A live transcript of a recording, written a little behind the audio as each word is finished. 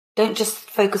Don't just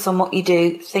focus on what you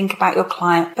do. Think about your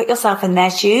client, put yourself in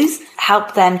their shoes,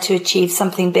 help them to achieve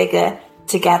something bigger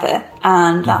together.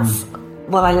 And that's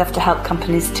what I love to help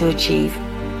companies to achieve.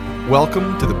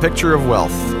 Welcome to the Picture of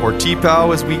Wealth, or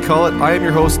TPOW as we call it. I am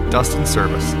your host, Dustin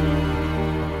Service.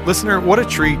 Listener, what a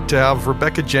treat to have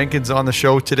Rebecca Jenkins on the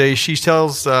show today. She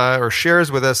tells or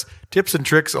shares with us tips and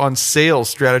tricks on sales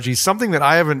strategies, something that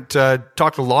I haven't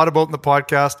talked a lot about in the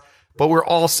podcast, but we're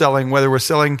all selling, whether we're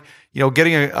selling,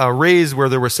 getting a raise,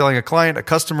 whether we're selling a client, a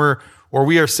customer, or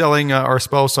we are selling our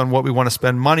spouse on what we want to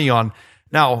spend money on.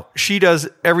 Now, she does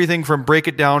everything from break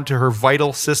it down to her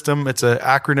VITAL system. It's an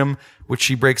acronym which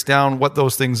she breaks down what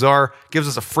those things are, gives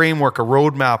us a framework, a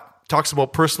roadmap, talks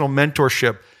about personal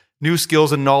mentorship, new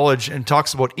skills and knowledge, and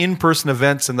talks about in-person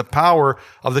events and the power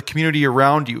of the community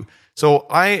around you. So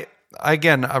I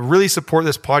really support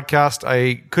this podcast.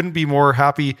 I couldn't be more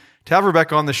happy to have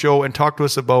Rebecca on the show and talk to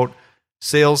us about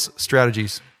sales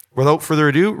strategies. Without further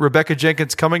ado, Rebecca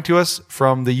Jenkins coming to us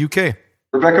from the UK.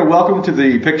 Rebecca, welcome to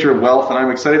the Picture of Wealth, and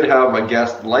I'm excited to have a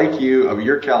guest like you of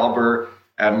your caliber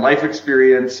and life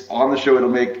experience on the show. It'll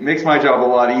makes my job a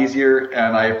lot easier,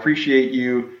 and I appreciate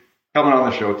you coming on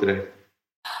the show today.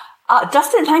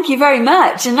 Dustin, thank you very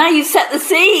much. And now you've set the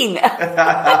scene.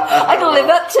 I can live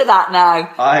up to that now.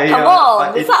 Come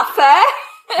on, is that fair?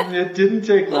 It didn't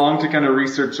take long to kind of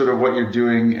research sort of what you're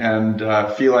doing and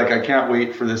feel like I can't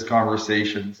wait for this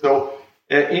conversation. So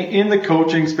in the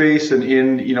coaching space and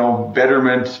in,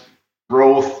 betterment,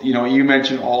 growth, you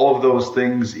mentioned all of those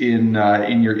things in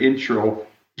your intro.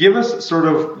 Give us sort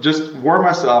of just warm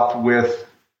us up with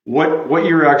what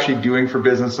you're actually doing for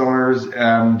business owners.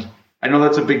 And I know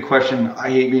that's a big question. I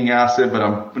hate being asked it, but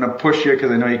I'm going to push you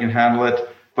because I know you can handle it.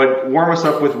 But warm us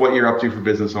up with what you're up to for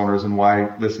business owners and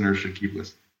why listeners should keep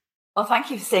listening. Well,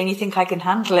 thank you for saying you think I can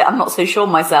handle it. I'm not so sure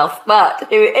myself, but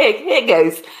here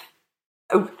goes.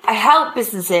 I help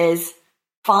businesses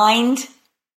find,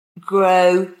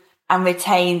 grow, and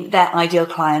retain their ideal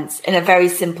clients in a very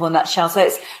simple nutshell. So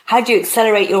it's how do you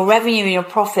accelerate your revenue and your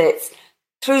profits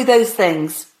through those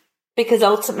things? Because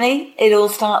ultimately, it all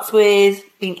starts with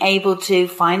being able to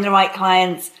find the right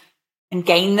clients and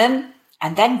gain them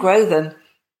and then grow them.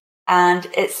 And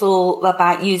it's all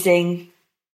about using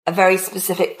a very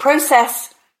specific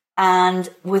process and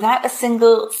without a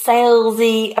single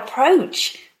salesy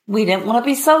approach. We don't want to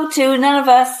be sold to, none of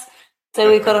us. So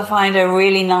we've got to find a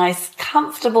really nice,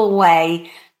 comfortable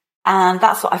way. And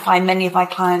that's what I find many of my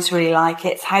clients really like.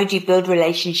 It's how do you build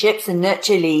relationships and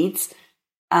nurture leads?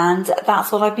 And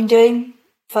that's what I've been doing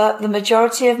for the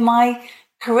majority of my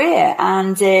career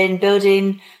and in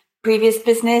building previous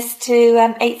business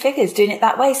to 8 figures, doing it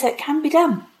that way. So it can be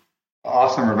done.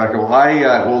 Awesome, Rebecca.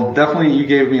 Well, definitely you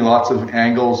gave me lots of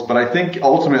angles, but I think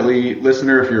ultimately,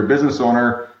 listener, if you're a business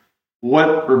owner,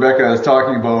 what Rebecca is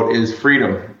talking about is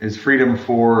freedom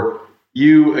for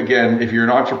you. Again, if you're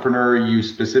an entrepreneur, you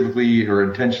specifically or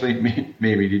intentionally,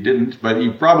 maybe you didn't, but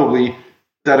you probably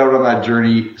set out on that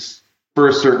journey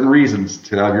for certain reasons,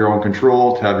 to have your own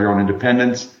control, to have your own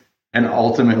independence, and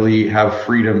ultimately have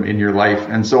freedom in your life.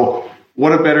 And so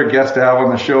what a better guest to have on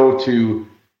the show to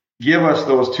give us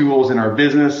those tools in our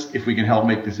business, if we can help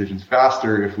make decisions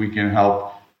faster, if we can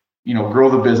help grow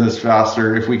the business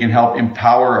faster, if we can help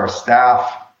empower our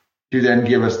staff to then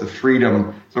give us the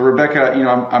freedom. So Rebecca,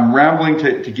 I'm rambling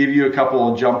to give you a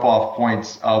couple of jump off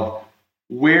points of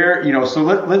where, so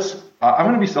let's, I'm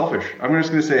going to be selfish. I'm just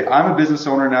going to say I'm a business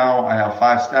owner now. I have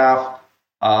 5 staff.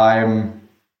 I'm,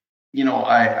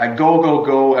 I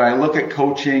go, and I look at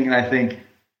coaching and I think,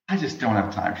 I just don't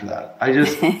have time for that.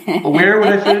 Where would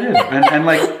I fit it in?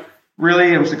 And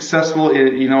really I'm successful,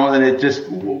 and it just,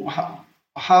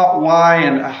 why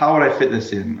and how would I fit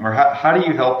this in? Or how do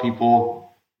you help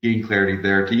people gain clarity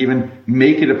there to even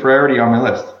make it a priority on my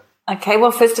list? Okay,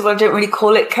 well, first of all, I don't really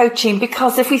call it coaching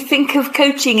because if we think of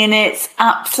coaching in its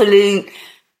absolute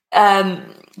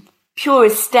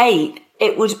purest state,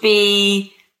 it would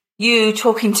be you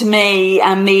talking to me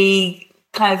and me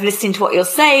kind of listening to what you're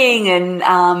saying. And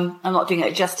I'm not doing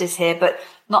it justice here, but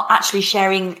not actually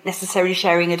necessarily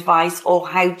sharing advice or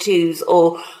how-tos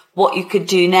or what you could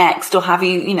do next or have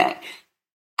you.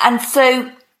 And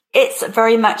so it's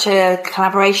very much a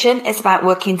collaboration. It's about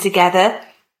working together.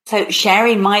 So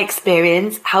sharing my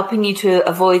experience, helping you to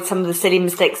avoid some of the silly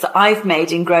mistakes that I've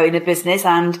made in growing a business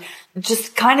and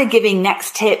just kind of giving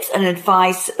next tips and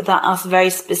advice that are very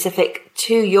specific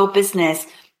to your business.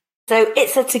 So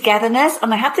it's a togetherness.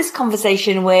 And I had this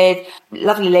conversation with a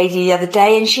lovely lady the other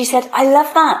day and she said, I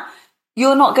love that.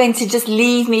 You're not going to just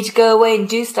leave me to go away and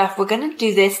do stuff. We're going to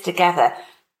do this together.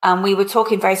 And we were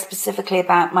talking very specifically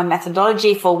about my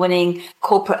methodology for winning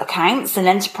corporate accounts and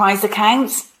enterprise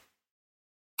accounts.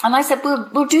 And I said,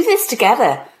 we'll do this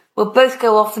together. We'll both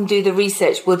go off and do the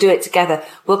research. We'll do it together.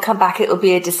 We'll come back. It'll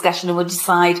be a discussion and we'll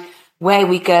decide where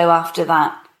we go after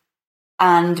that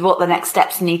and what the next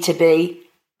steps need to be.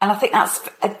 And I think that's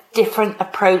a different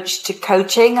approach to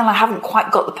coaching. And I haven't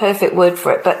quite got the perfect word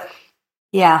for it, but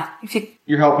yeah.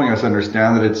 You're helping us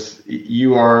understand that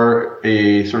you are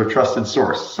a sort of trusted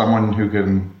source, someone who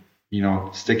can,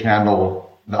 stick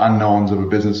handle the unknowns of a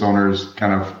business owner's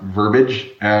kind of verbiage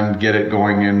and get it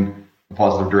going in a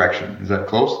positive direction. Is that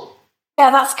close?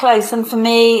 Yeah, that's close. And for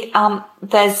me,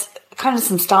 there's kind of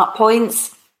some start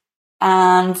points.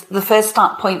 And the first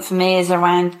start point for me is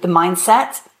around the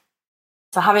mindset.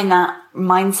 So having that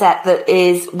mindset that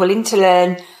is willing to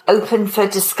learn, open for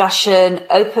discussion,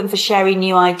 open for sharing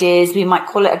new ideas. We might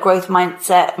call it a growth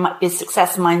mindset, it might be a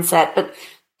success mindset, but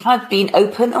kind of being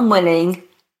open and willing,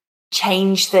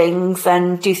 change things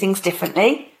and do things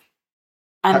differently.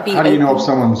 And how do you know if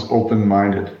someone's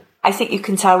open-minded? I think you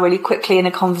can tell really quickly in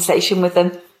a conversation with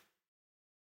them.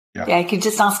 Yeah, you can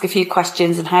just ask a few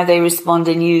questions and how they respond,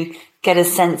 and you get a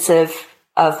sense of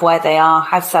where they are,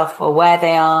 how self-aware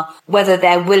they are, whether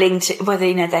they're willing to,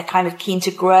 whether, they're kind of keen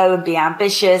to grow and be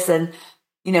ambitious and,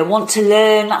 want to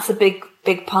learn. That's a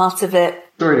big part of it.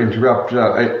 Sorry to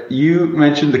interrupt. You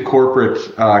mentioned the corporate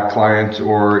client,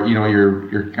 or,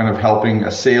 you're kind of helping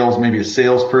maybe a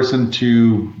salesperson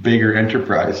to bigger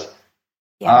enterprise.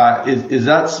 Yeah. Is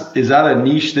that a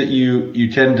niche that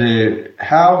you tend to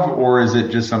have, or is it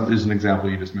just is an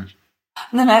example you just mentioned?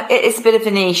 No, it's a bit of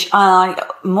a niche.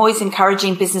 I'm always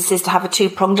encouraging businesses to have a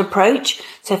two-pronged approach.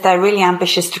 So if they're really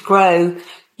ambitious to grow,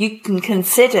 you can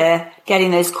consider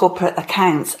getting those corporate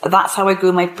accounts. That's how I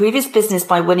grew my previous business,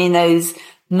 by winning those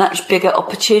much bigger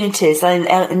opportunities. I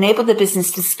enabled the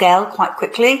business to scale quite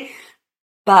quickly.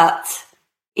 But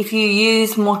if you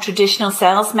use more traditional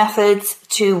sales methods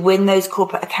to win those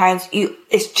corporate accounts,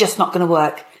 it's just not going to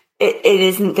work. It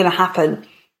isn't going to happen,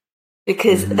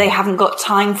 because they haven't got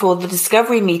time for the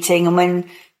discovery meeting. And when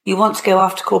you want to go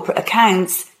after corporate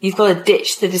accounts, you've got to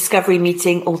ditch the discovery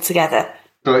meeting altogether.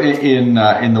 So in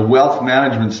the wealth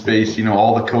management space,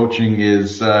 all the coaching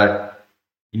is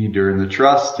you need to earn the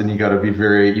trust, and you got to be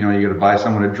very, you got to buy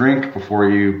someone a drink before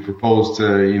you propose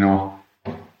to,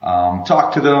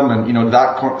 talk to them, and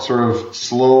that sort of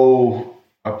slow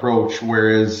approach.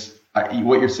 Whereas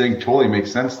what you're saying totally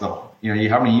makes sense, though.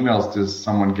 How many emails does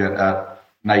someone get at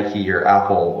Nike or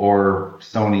Apple or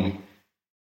Sony?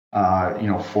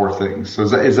 4 things. So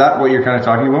is that what you're kind of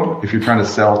talking about? If you're trying to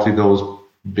sell to those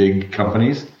big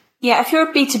companies? Yeah, if you're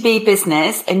a B2B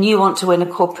business and you want to win a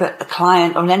corporate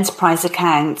client or an enterprise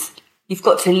account, you've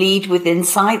got to lead with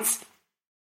insights.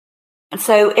 And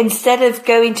so instead of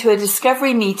going to a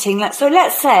discovery meeting, let's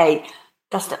say,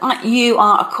 Dustin, you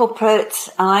are a corporate,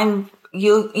 and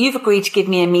you've agreed to give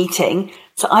me a meeting.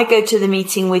 So I go to the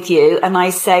meeting with you and I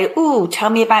say, "Ooh, tell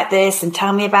me about this and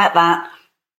tell me about that."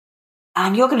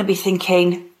 And you're going to be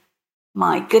thinking,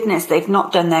 my goodness, they've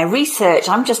not done their research.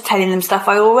 I'm just telling them stuff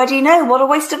I already know. What a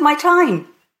waste of my time.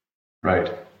 Right.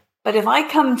 But if I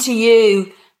come to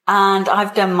you and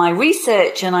I've done my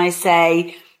research and I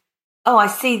say, "Oh, I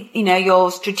see,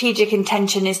 your strategic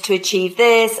intention is to achieve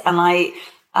this. And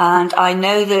I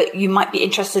know that you might be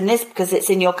interested in this because it's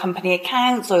in your company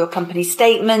accounts or your company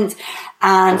statement.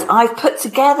 And I've put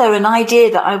together an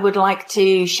idea that I would like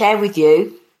to share with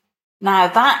you." Now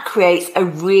that creates a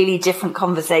really different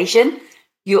conversation.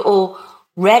 You're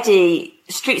already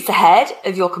streets ahead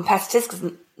of your competitors,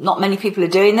 because not many people are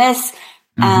doing this.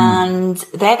 Mm-hmm. And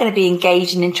they're going to be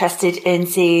engaged and interested in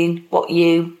seeing what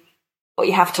you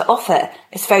have to offer.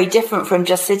 It's very different from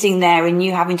just sitting there and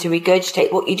you having to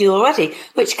regurgitate what you do already,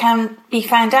 which can be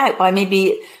found out by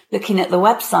maybe looking at the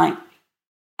website.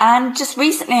 And just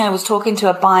recently I was talking to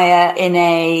a buyer in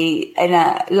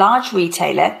a large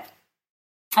retailer,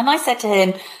 and I said to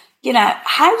him,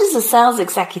 how does a sales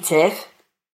executive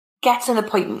get an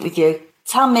appointment with you?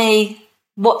 Tell me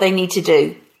what they need to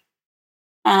do.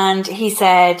 And he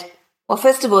said, well,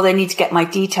 first of all, they need to get my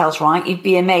details right. You'd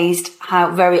be amazed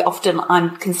how very often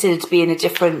I'm considered to be in a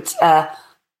different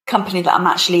company that I'm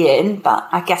actually in. But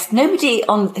I guess nobody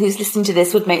who's listening to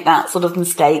this would make that sort of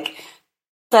mistake.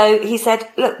 So he said,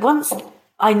 look, once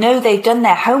I know they've done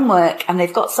their homework and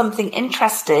they've got something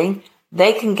interesting,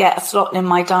 they can get a slot in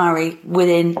my diary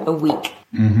within a week.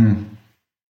 Mm-hmm.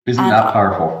 Isn't that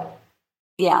powerful?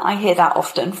 Yeah, I hear that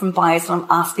often from buyers when I'm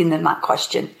asking them that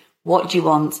question. What do you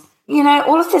want?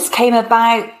 All of this came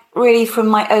about really from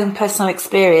my own personal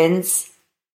experience,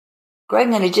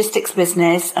 growing a logistics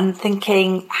business and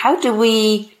thinking, how do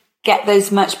we get those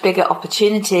much bigger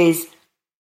opportunities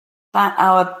that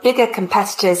our bigger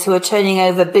competitors who are turning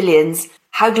over billions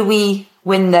how do we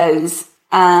win those?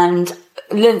 And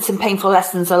learned some painful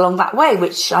lessons along that way,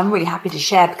 which I'm really happy to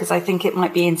share because I think it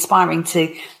might be inspiring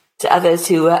to others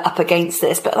who are up against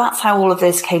this. But that's how all of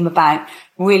this came about.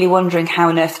 Really wondering how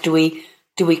on earth do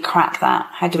we crack that?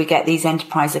 How do we get these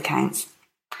enterprise accounts?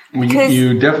 Well,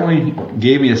 you definitely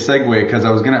gave me a segue because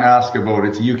I was going to ask about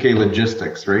it's UK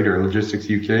Logistics, right? Or Logistics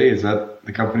UK. Is that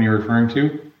the company you're referring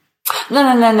to?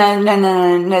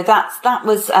 No. That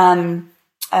was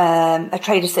a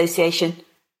trade association.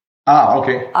 Ah,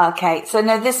 okay. Okay. So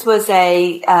no, this was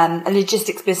a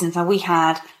logistics business. Now we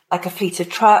had like a fleet of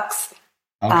trucks,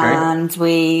 and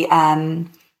we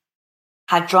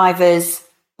had drivers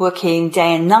working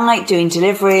day and night doing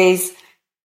deliveries.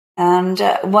 And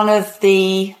one of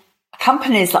the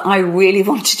companies that I really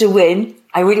wanted to win,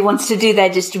 I really wanted to do their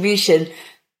distribution,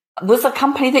 was a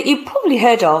company that you probably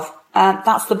heard of.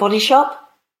 That's The Body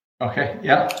Shop. Okay,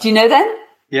 yeah. Do you know them?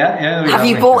 Yeah. Have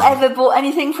you ever bought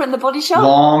anything from The Body Shop?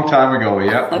 Long time ago,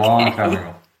 yeah. Okay. Long time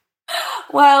ago.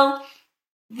 Well,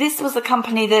 this was a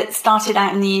company that started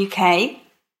out in the UK.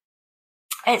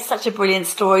 It's such a brilliant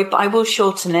story, but I will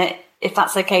shorten it if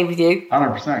that's okay with you.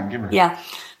 100%, give her. Yeah.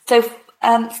 So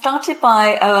started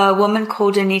by a woman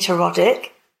called Dame Anita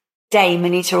Roddick,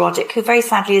 who very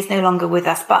sadly is no longer with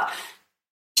us, but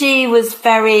she was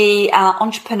very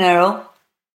entrepreneurial.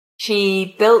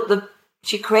 She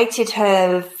created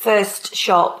her first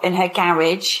shop in her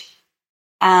garage,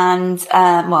 and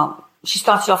she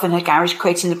started off in her garage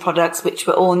creating the products, which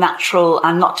were all natural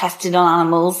and not tested on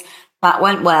animals. That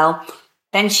went well.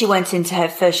 Then she went into her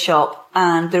first shop,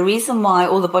 and the reason why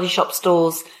all the Body Shop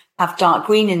stores have dark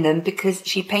green in them, because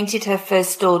she painted her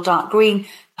first store dark green to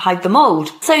hide the mold.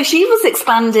 So she was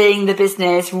expanding the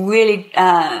business really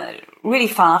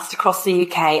fast across the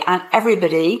UK, and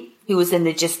everybody who was in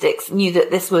logistics knew that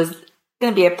this was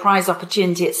going to be a prize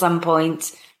opportunity at some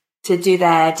point to do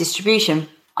their distribution.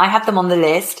 I had them on the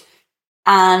list,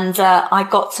 and I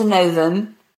got to know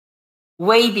them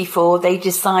way before they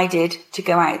decided to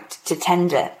go out to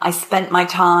tender. I spent my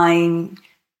time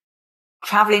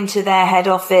traveling to their head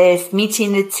office,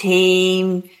 meeting the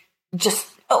team, just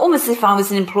almost as if I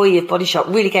was an employee of Body Shop,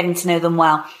 really getting to know them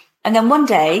well. And then one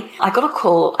day I got a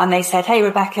call and they said, "Hey,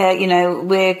 Rebecca,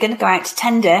 we're going to go out to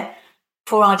tender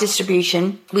for our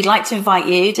distribution. We'd like to invite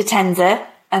you to tender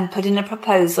and put in a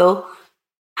proposal."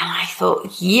 And I thought,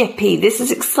 yippee, this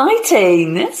is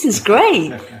exciting. This is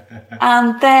great.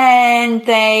 And then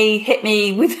they hit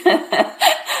me with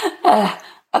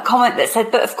a comment that said,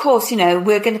 "But of course,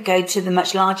 we're going to go to the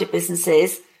much larger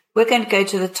businesses. We're going to go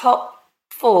to the top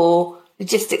 4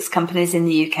 logistics companies in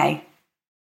the UK."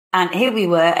 And here we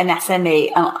were, an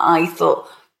SME. And I thought,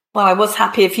 well, I was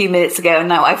happy a few minutes ago, and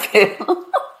now I feel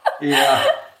I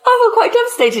feel quite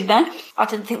devastated now. I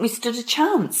didn't think we stood a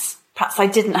chance. Perhaps I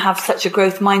didn't have such a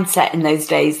growth mindset in those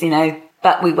days,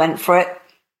 but we went for it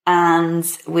and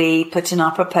we put in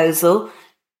our proposal.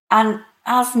 And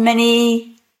as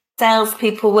many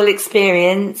salespeople will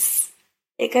experience,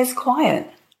 it goes quiet.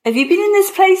 Have you been in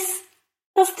this place,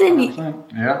 Dustin?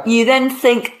 Yeah. You then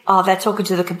think, oh, they're talking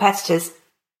to the competitors.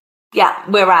 Yeah,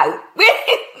 we're out.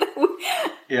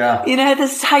 Yeah.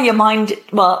 That's how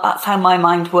that's how my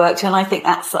mind worked. And I think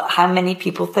that's how many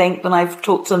people think when I've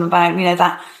talked to them about,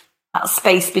 that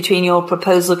space between your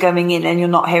proposal going in and you're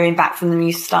not hearing back from them.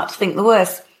 You start to think the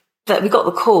worst. But we got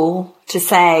the call to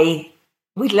say,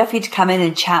 "We'd love you to come in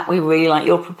and chat. We really like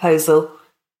your proposal.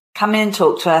 Come in and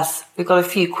talk to us. We've got a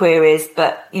few queries,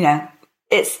 but,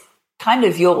 it's kind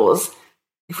of yours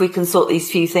if we can sort these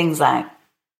few things out."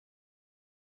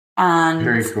 And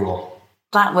very cool.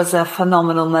 That was a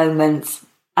phenomenal moment.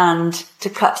 And to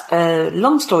cut a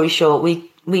long story short,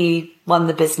 we won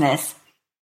the business.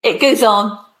 It goes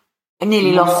on. I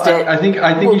nearly lost it. I think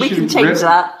we can change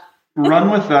that. Run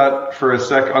with that for a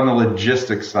sec on the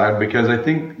logistics side, because I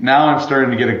think now I'm starting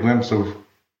to get a glimpse of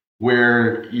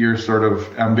where your sort of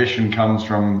ambition comes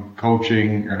from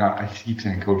coaching, or not, I keep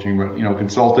saying coaching, but,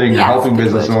 consulting, helping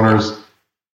business owners,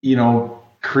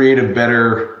 create a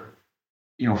better,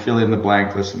 fill in the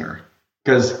blank listener.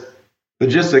 Because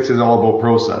logistics is all about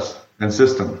process and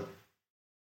system.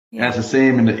 Yeah. And it's the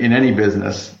same in any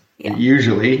business. Yeah.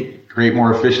 Usually create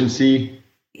more efficiency,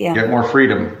 get more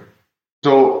freedom.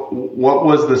 So what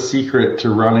was the secret to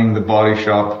running the Body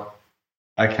Shop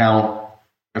account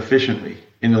efficiently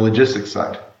in the logistics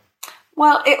side?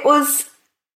 Well,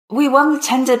 we won the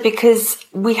tender because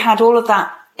we had all of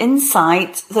that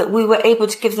insight that we were able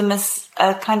to give them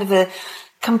a kind of a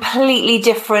completely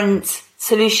different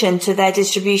solution to their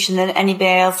distribution than anybody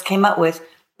else came up with.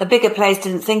 The bigger players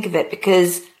didn't think of it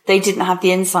because they didn't have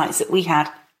the insights that we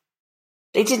had.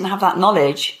 They didn't have that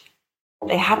knowledge.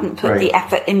 They hadn't put the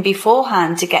effort in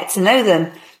beforehand to get to know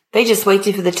them. They just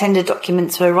waited for the tender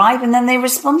document to arrive and then they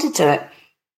responded to it.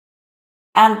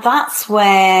 And that's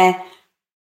where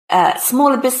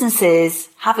smaller businesses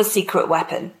have a secret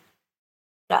weapon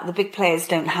that the big players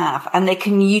don't have. And they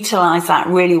can utilize that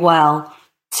really well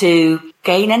to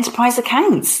gain enterprise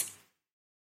accounts.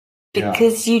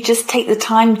 Because you just take the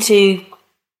time to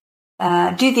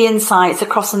do the insights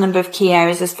across a number of key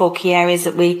areas. There's 4 key areas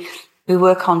that we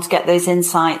work on to get those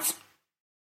insights.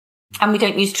 And we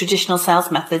don't use traditional sales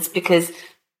methods because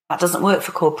that doesn't work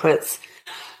for corporates.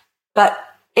 But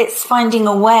it's finding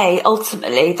a way,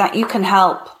 ultimately, that you can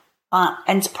help that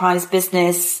enterprise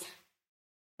business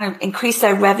increase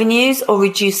their revenues or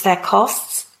reduce their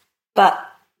costs, but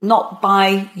not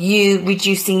by you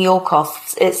reducing your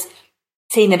costs. It's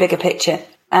seeing a bigger picture.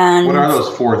 And what are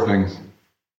those 4 things?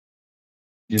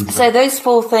 So those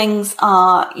 4 things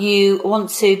are, you want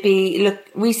to be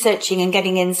researching and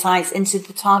getting insights into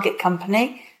the target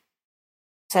company.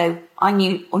 So I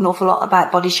knew an awful lot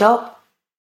about Body Shop.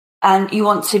 And you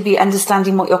want to be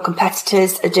understanding what your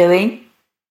competitors are doing.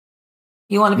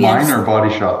 You want to be Mine or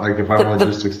Body Shop? Like if I'm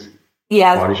logistics.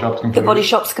 Yeah, Body Shop's competitors. The Body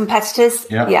Shop's competitors.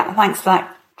 Yeah, thanks for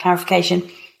that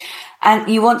clarification. And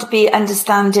you want to be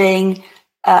understanding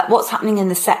what's happening in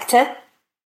the sector.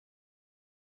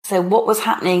 So what was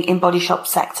happening in Body Shop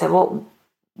sector?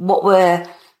 What were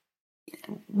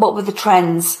the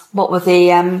trends? What were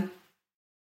the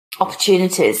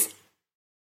opportunities?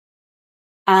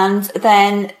 And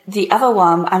then the other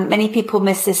one, and many people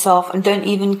miss this off and don't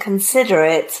even consider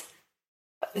it,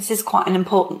 but this is quite an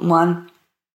important one.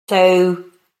 So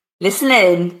listen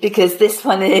in, because this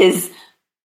one is,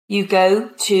 you go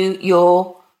to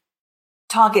your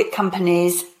target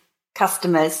company's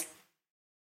customers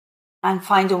and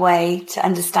find a way to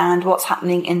understand what's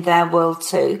happening in their world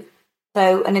too.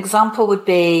 So an example would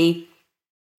be,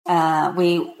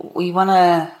 we won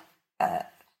a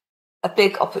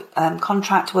big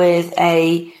contract with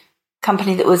a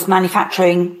company that was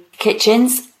manufacturing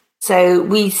kitchens. So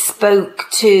we spoke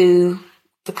to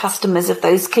the customers of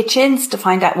those kitchens to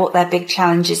find out what their big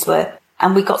challenges were.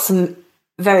 And we got some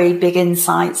very big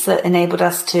insights that enabled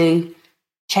us to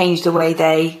change the way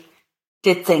they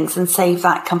did things and save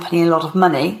that company a lot of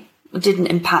money. It didn't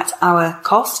impact our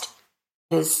cost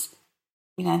because,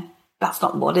 that's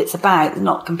not what it's about.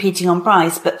 Not competing on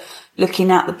price, but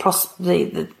looking at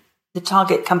the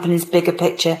target company's bigger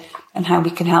picture and how we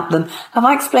can help them. Have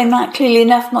I explained that clearly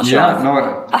enough? Not sure. Yeah,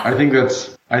 no, I think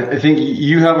I think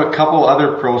you have a couple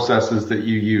other processes that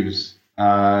you use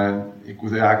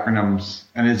with acronyms.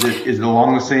 And is it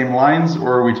along the same lines,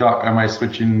 or am I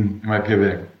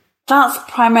pivoting? That's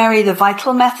primarily the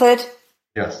VITAL method.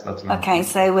 Yes, that's what okay.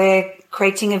 So we're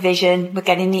creating a vision, we're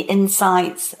getting the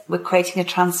insights, we're creating a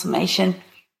transformation,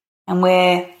 and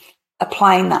we're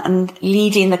applying that and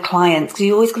leading the clients. Because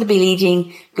you're always going to be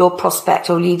leading your prospect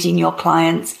or leading your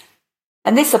clients.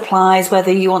 And this applies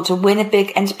whether you want to win a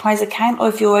big enterprise account or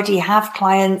if you already have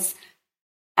clients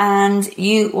and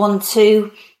you want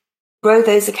to grow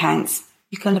those accounts.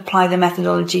 You can apply the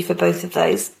methodology for both of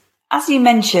those. As you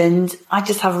mentioned, I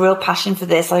just have a real passion for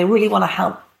this. I really want to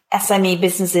help SME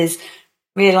businesses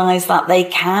realize that they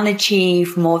can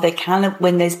achieve more, they can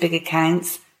win those big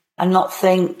accounts and not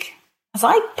think, as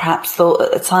I perhaps thought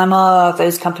at the time,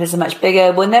 those companies are much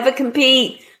bigger, we'll never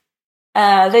compete.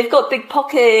 They've got big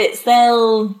pockets,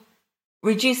 they'll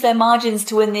reduce their margins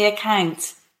to win the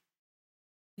account.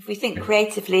 If we think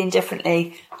creatively and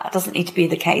differently, that doesn't need to be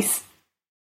the case.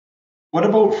 What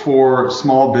about for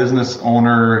small business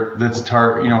owner that's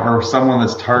or someone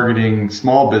that's targeting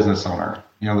small business owner,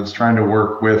 that's trying to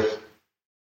work with,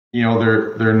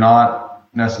 they're not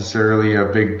necessarily a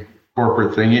big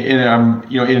corporate thing.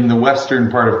 In the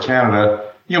western part of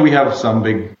Canada, we have some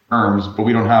big firms, but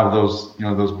we don't have those,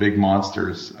 those big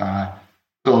monsters.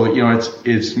 So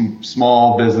it's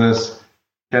small business,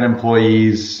 10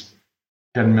 employees,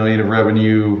 10 million of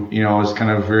revenue, is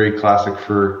kind of very classic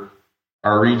for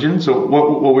our region. So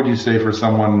what would you say for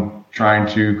someone trying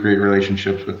to create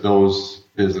relationships with those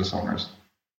business owners?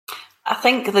 I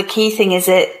think the key thing is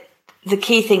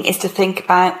to think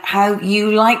about how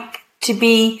you like to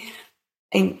be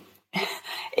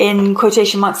in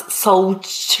quotation marks sold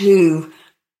to.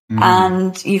 Mm.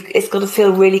 And it's got to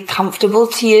feel really comfortable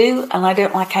to you. And I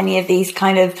don't like any of these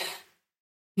kind of,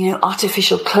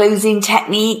 artificial closing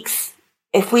techniques.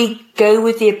 If we go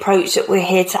with the approach that we're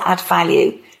here to add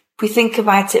value, if we think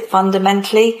about it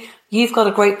fundamentally, you've got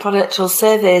a great product or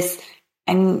service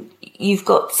and you've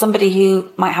got somebody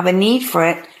who might have a need for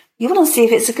it. You want to see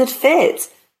if it's a good fit.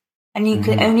 And you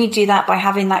can only do that by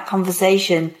having that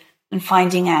conversation and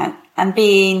finding out and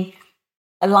being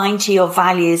aligned to your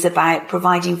values about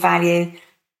providing value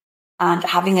and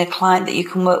having a client that you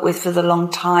can work with for the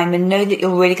long time and know that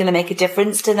you're really going to make a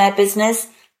difference to their business.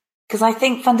 Because I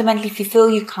think fundamentally, if you feel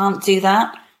you can't do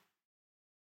that,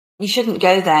 you shouldn't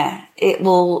go there. It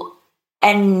will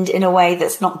end in a way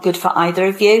that's not good for either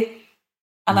of you.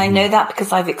 And I know that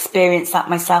because I've experienced that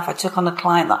myself. I took on a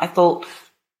client that I thought,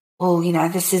 oh,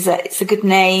 it's a good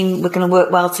name. We're going to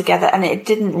work well together. And it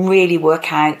didn't really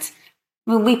work out.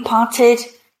 I mean, we parted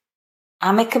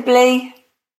amicably,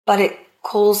 but it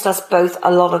caused us both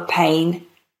a lot of pain.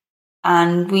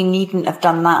 And we needn't have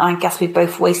done that. I guess we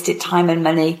both wasted time and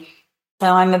money. So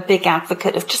I'm a big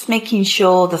advocate of just making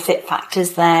sure the fit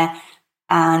factor's there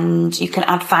and you can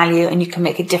add value and you can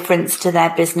make a difference to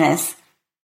their business.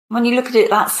 When you look at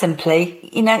it that simply,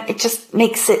 it just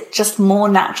makes it just more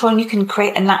natural and you can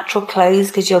create a natural close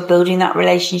because you're building that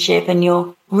relationship and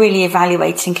you're really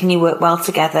evaluating, can you work well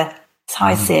together? That's how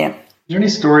I see it. Is there any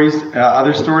stories,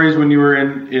 other stories when you were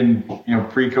in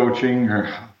pre-coaching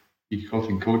or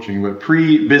coaching, but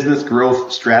pre-business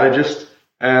growth strategist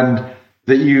and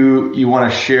that you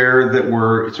want to share that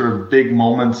were sort of big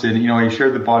moments in, you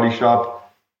shared the body shop.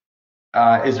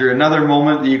 Is there another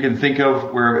moment that you can think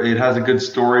of where it has a good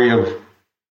story of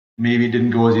maybe it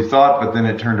didn't go as you thought, but then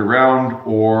it turned around,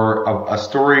 or a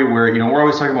story where, we're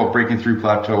always talking about breaking through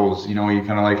plateaus, you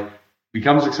kind of like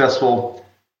become successful,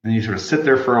 then you sort of sit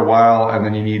there for a while and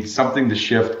then you need something to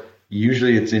shift.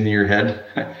 Usually it's in your head.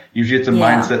 Usually it's a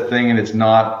mindset thing and it's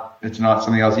not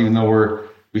something else, even though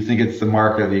we think it's the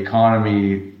market, the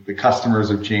economy, the customers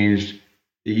have changed.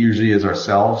 It usually is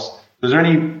ourselves. Is there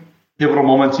any pivotal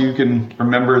moments you can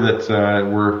remember that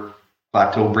were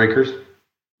plateau breakers?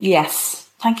 Yes.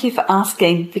 Thank you for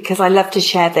asking, because I love to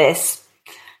share this.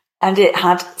 And it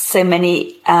had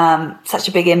such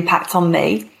a big impact on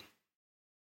me.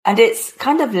 And it's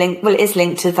kind of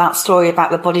linked to that story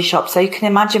about the body shop. So you can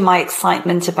imagine my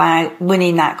excitement about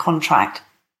winning that contract.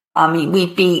 We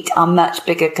beat our much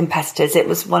bigger competitors. It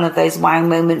was one of those wow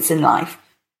moments in life.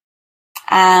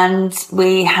 And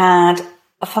we had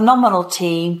a phenomenal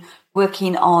team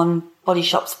working on Body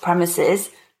Shop's premises,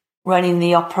 running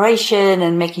the operation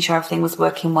and making sure everything was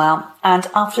working well. And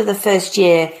after the first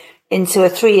year into a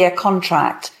 3-year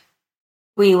contract,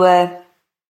 we'd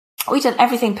done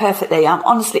everything perfectly.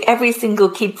 Honestly, every single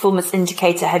key performance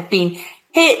indicator had been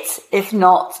hit, if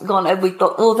not gone. We've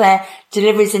got all their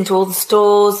deliveries into all the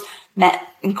stores, met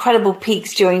incredible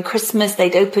peaks during Christmas.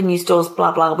 They'd open new stores,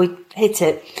 blah, blah. We hit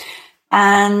it.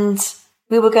 And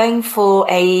we were going for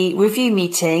a review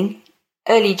meeting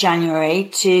early January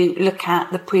to look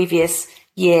at the previous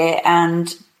year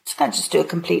and just do a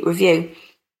complete review.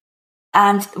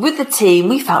 And with the team,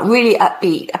 we felt really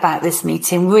upbeat about this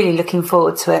meeting, really looking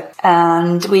forward to it.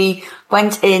 And we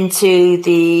went into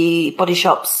the Body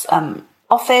Shop's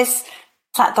office,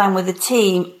 sat down with the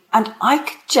team, and I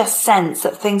could just sense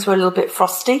that things were a little bit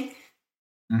frosty.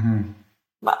 Mm-hmm.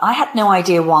 But I had no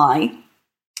idea why.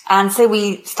 And so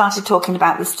we started talking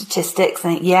about the statistics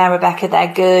and, Rebecca,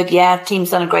 they're good. Yeah,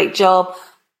 team's done a great job,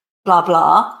 blah,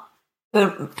 blah.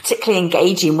 But particularly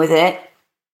engaging with it.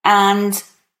 And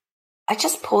I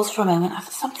just paused for a moment. I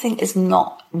thought something is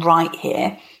not right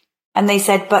here. And they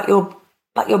said, but you're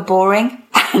boring.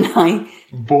 And I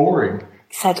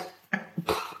said,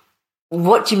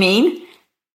 what do you mean?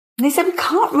 And they said, we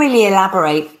can't really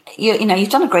elaborate. You've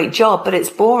done a great job, but it's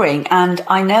boring. And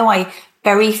I know I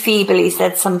very feebly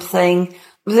said something.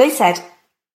 They said,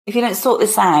 if you don't sort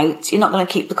this out, you're not going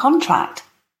to keep the contract.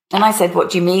 And I said,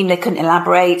 what do you mean? They couldn't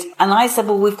elaborate. And I said,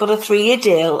 well, we've got a 3-year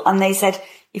deal. And they said,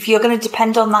 if you're going to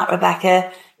depend on that,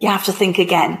 Rebecca, you have to think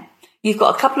again. You've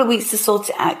got a couple of weeks to sort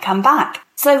it out, come back.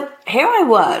 So here I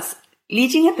was,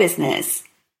 leading a business.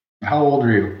 How old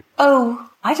were you? Oh,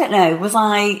 I don't know. Was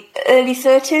I early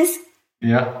 30s?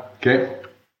 Yeah, okay.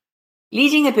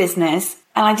 Leading a business,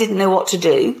 and I didn't know what to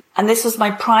do. And this was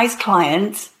my prize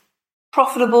client,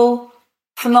 profitable,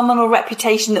 phenomenal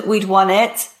reputation that we'd won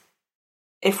it.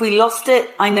 If we lost it,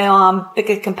 I know our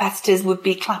bigger competitors would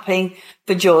be clapping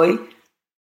for joy.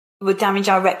 It would damage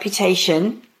our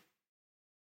reputation.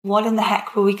 What in the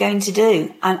heck were we going to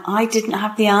do? And I didn't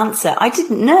have the answer. I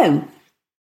didn't know.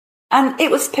 And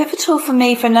it was pivotal for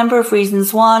me for a number of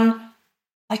reasons. One,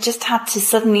 I just had to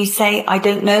suddenly say, I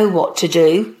don't know what to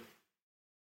do.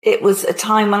 It was a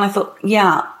time when I thought,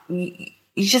 you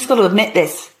just got to admit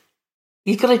this.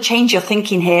 You've got to change your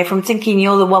thinking here from thinking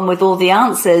you're the one with all the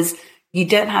answers. You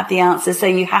don't have the answers, so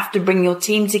you have to bring your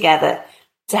team together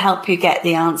to help you get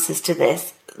the answers to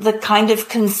this. The kind of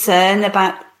concern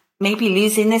about maybe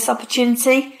losing this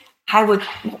opportunity, what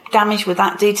damage would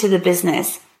that do to the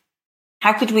business?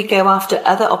 How could we go after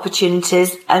other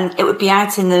opportunities? And it would be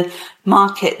out in the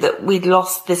market that we'd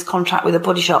lost this contract with a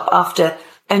body shop after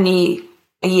only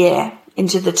a year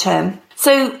into the term.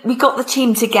 So we got the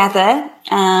team together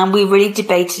and we really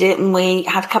debated it, and we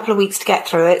had a couple of weeks to get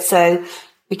through it. So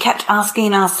we kept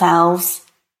asking ourselves,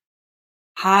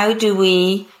 how do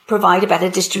we provide a better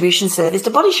distribution service to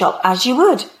body shop, as you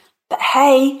would? But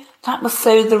hey, that was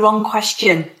so the wrong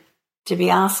question to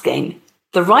be asking.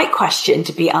 The right question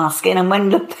to be asking, and when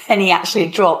the penny actually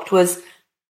dropped, was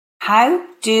how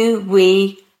do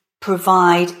we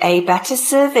provide a better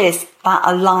service that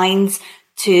aligns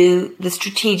to the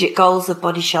strategic goals of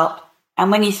Body Shop? And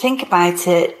when you think about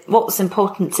it, what was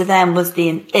important to them was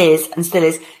and still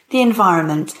is the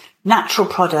environment, natural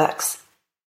products.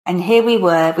 And here we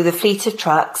were with a fleet of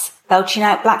trucks belching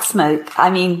out black smoke. I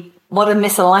mean, what a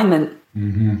misalignment.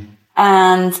 Mm-hmm.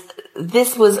 And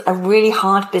this was a really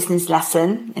hard business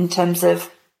lesson in terms of,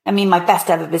 my best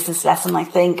ever business lesson, I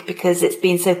think, because it's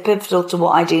been so pivotal to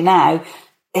what I do now.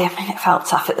 It felt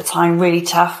tough at the time, really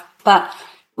tough. But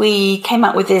we came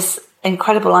up with this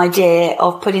incredible idea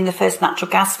of putting the first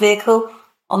natural gas vehicle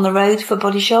on the road for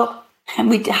Body Shop. And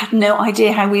we had no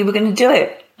idea how we were going to do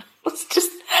it.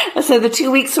 So the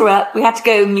 2 weeks were up. We had to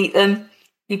go and meet them.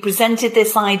 We presented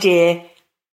this idea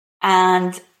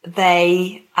and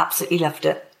they absolutely loved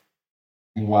it.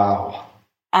 Wow.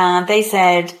 And I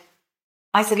said,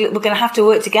 look, we're going to have to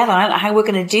work together. I don't know how we're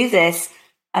going to do this.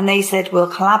 And they said, we'll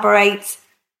collaborate.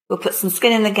 We'll put some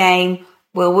skin in the game.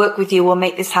 We'll work with you. We'll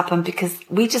make this happen, because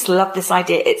we just love this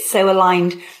idea. It's so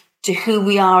aligned to who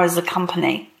we are as a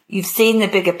company. You've seen the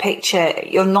bigger picture.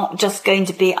 You're not just going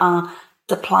to be our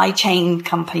supply chain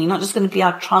company. You're not just going to be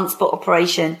our transport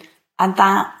operation. And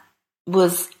that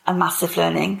was a massive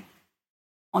learning.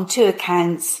 On 2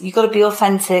 accounts, you've got to be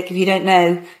authentic. If you don't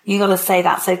know, you've got to say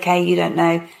that's okay, you don't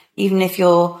know. Even if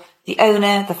you're the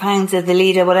owner, the founder, the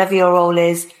leader, whatever your role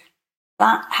is,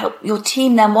 that help your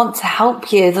team then want to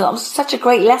help you. That was such a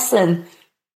great lesson.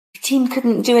 The team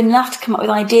couldn't do enough to come up with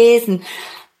ideas and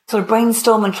sort of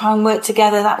brainstorm and try and work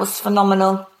together. That was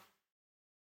phenomenal.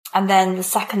 And then the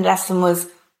second lesson was,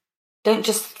 don't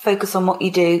just focus on what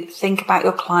you do. Think about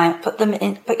your client. Put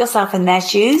yourself in their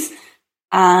shoes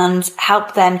and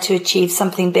help them to achieve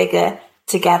something bigger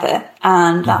together.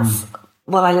 And that's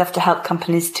what I love to help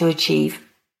companies to achieve.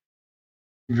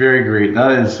 Very great.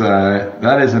 That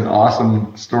is an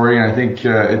awesome story. And I think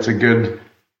it's a good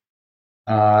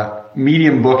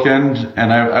medium bookend.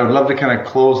 And I would love to kind of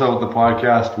close out the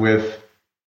podcast with,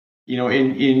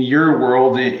 in your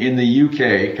world in the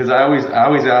UK, because I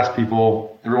always ask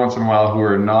people every once in a while who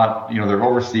are not, they're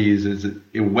overseas, is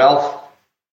it wealth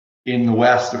in the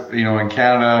West, in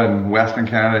Canada and Western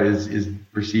Canada is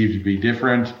perceived to be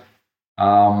different.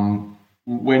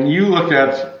 When you look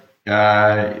at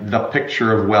the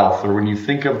picture of wealth, or when you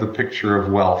think of the picture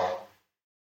of wealth,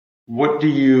 what do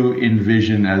you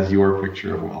envision as your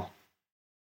picture of wealth?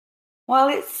 Well,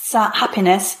 it's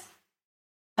happiness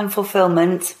and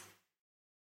fulfillment.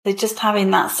 So just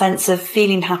having that sense of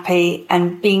feeling happy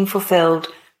and being fulfilled.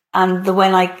 And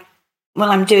when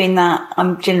I'm doing that,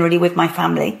 I'm generally with my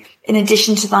family. In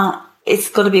addition to that, it's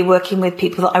got to be working with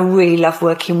people that I really love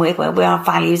working with, where our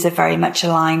values are very much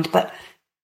aligned.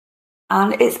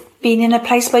 And it's being in a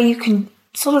place where you can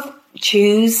sort of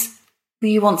choose who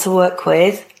you want to work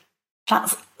with.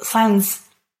 That sounds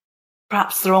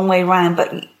perhaps the wrong way around,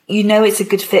 but it's a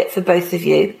good fit for both of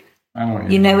you.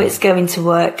 It's going to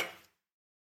work.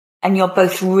 And you're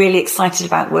both really excited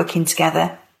about working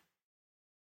together.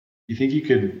 You think you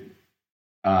could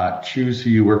choose who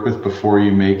you work with before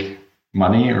you make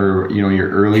money, or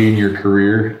you're early in your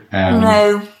career?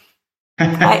 No.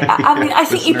 I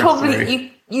think you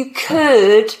probably you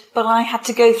could, but I had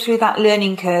to go through that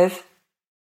learning curve.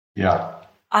 Yeah.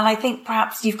 And I think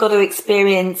perhaps you've got to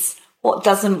experience what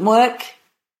doesn't work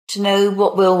to know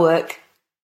what will work.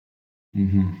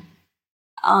 Mm-hmm.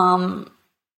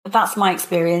 That's my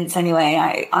experience anyway.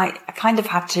 I kind of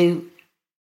had to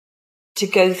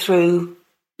go through,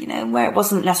 where it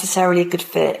wasn't necessarily a good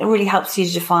fit. It really helps you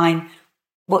to define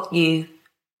what you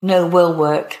know will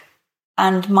work.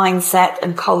 And mindset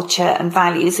and culture and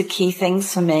values are key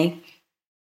things for me.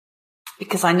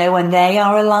 Because I know when they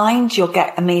are aligned, you'll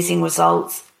get amazing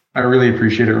results. I really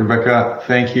appreciate it, Rebecca.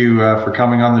 Thank you for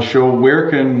coming on the show. Where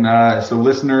can,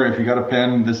 listener, if you got a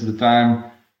pen, this is the time.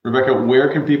 Rebecca,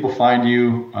 where can people find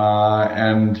you?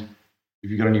 And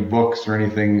if you got any books or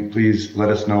anything, please let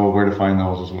us know where to find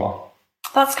those as well.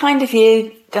 That's kind of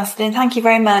you, Dustin. Thank you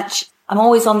very much. I'm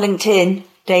always on LinkedIn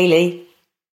daily.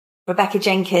 Rebecca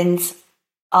Jenkins,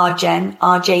 RJen,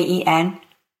 RJEN.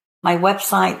 My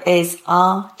website is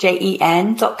rjen.co.uk,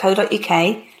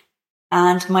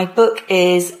 and my book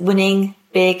is Winning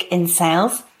Big in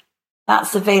Sales.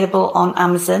 That's available on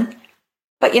Amazon.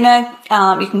 But you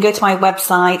can go to my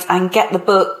website and get the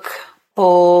book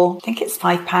for, I think it's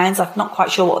 £5. I'm not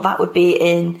quite sure what that would be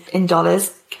in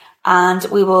dollars. And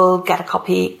we will get a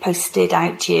copy posted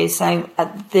out to you. So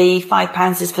the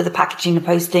 £5 is for the packaging and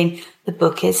posting. The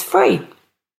book is free.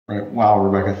 Right. Wow,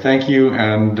 Rebecca, thank you.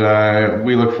 And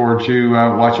we look forward to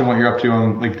watching what you're up to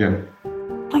on LinkedIn.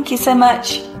 Thank you so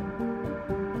much.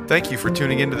 Thank you for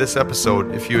tuning into this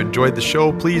episode. If you enjoyed the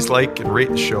show, please like and rate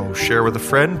the show, share with a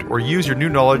friend, or use your new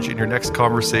knowledge in your next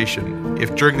conversation.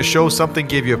 If during the show something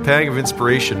gave you a pang of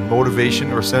inspiration,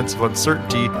 motivation, or sense of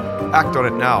uncertainty, act on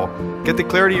it now. Get the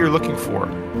clarity you're looking for.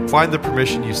 Find the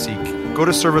permission you seek. Go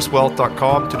to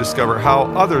servicewealth.com to discover how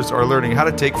others are learning how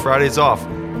to take Fridays off,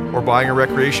 or buying a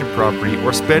recreation property,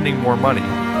 or spending more money.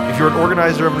 If you're an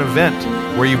organizer of an event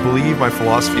where you believe my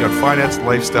philosophy on finance and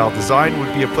lifestyle design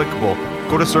would be applicable,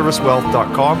 go to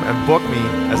servicewealth.com and book me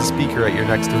as a speaker at your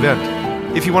next event.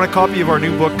 If you want a copy of our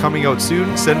new book coming out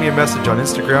soon, send me a message on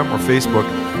Instagram or Facebook,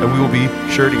 and we will be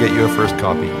sure to get you a first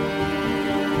copy.